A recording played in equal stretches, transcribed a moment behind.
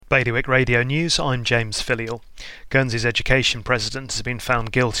Bailiwick Radio News, I'm James Filial. Guernsey's education president has been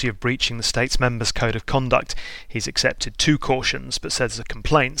found guilty of breaching the state's members' code of conduct. He's accepted 2 cautions, but says the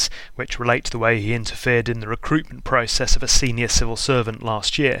complaints, which relate to the way he interfered in the recruitment process of a senior civil servant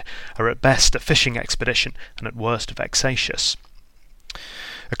last year, are at best a fishing expedition and at worst vexatious.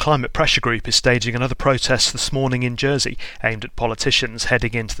 A climate pressure group is staging another protest this morning in Jersey, aimed at politicians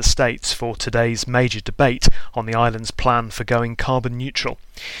heading into the States for today's major debate on the island's plan for going carbon neutral.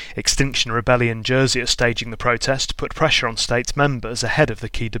 Extinction Rebellion Jersey are staging the protest to put pressure on states members ahead of the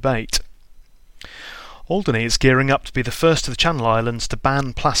key debate. Alderney is gearing up to be the first of the Channel Islands to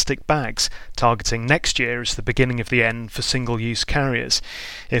ban plastic bags, targeting next year as the beginning of the end for single-use carriers.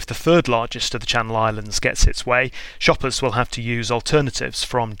 If the third largest of the Channel Islands gets its way, shoppers will have to use alternatives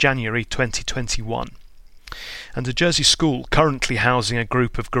from January 2021. And a Jersey school currently housing a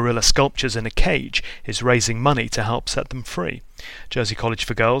group of gorilla sculptures in a cage is raising money to help set them free. Jersey College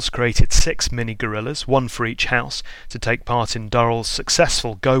for Girls created 6 mini gorillas, 1 for each house, to take part in Durrell's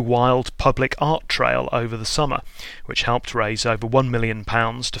successful Go Wild public art trail over the summer, which helped raise over £1 million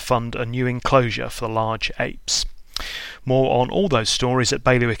to fund a new enclosure for the large apes. More on all those stories at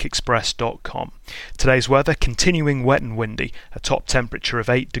bailiwickexpress.com. Today's weather continuing wet and windy, a top temperature of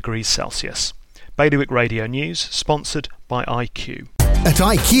 8 degrees Celsius. Bailiwick Radio News, sponsored by IQ. At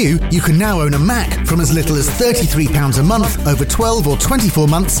IQ, you can now own a Mac from as little as £33 a month over 12 or 24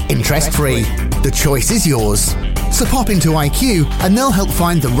 months interest-free. The choice is yours. So pop into IQ and they'll help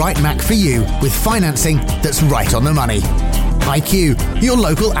find the right Mac for you with financing that's right on the money. IQ, your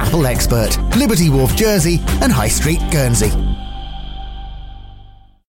local Apple expert. Liberty Wharf, Jersey and High Street, Guernsey.